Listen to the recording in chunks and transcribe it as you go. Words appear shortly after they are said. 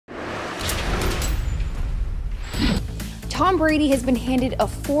Tom Brady has been handed a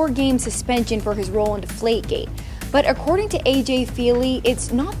 4-game suspension for his role in Deflategate. But according to AJ Freeley,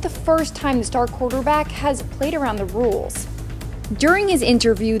 it's not the first time the star quarterback has played around the rules. During his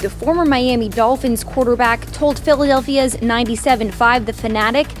interview, the former Miami Dolphins quarterback told Philadelphia's 97.5 The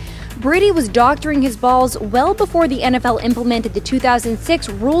Fanatic Brady was doctoring his balls well before the NFL implemented the 2006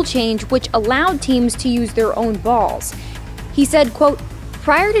 rule change, which allowed teams to use their own balls. He said, quote,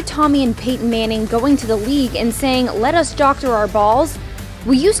 "Prior to Tommy and Peyton Manning going to the league and saying, 'Let us doctor our balls,'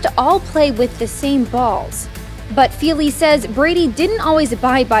 we used to all play with the same balls." But Freeley says Brady didn't always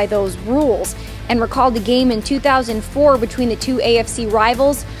abide by those rules and recalled the game in 2004 between the two AFC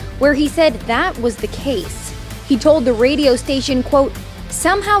rivals where he said that was the case. He told the radio station, quote,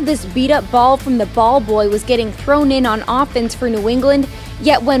 "Somehow this beat-up ball from the ball boy was getting thrown in on offense for New England,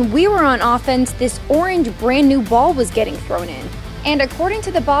 yet when we were on offense, this orange brand new ball was getting thrown in." And according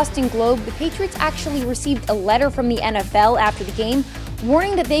to the Boston Globe, the Patriots actually received a letter from the NFL after the game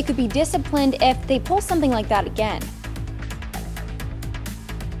warning that they could be disciplined if they pull something like that again.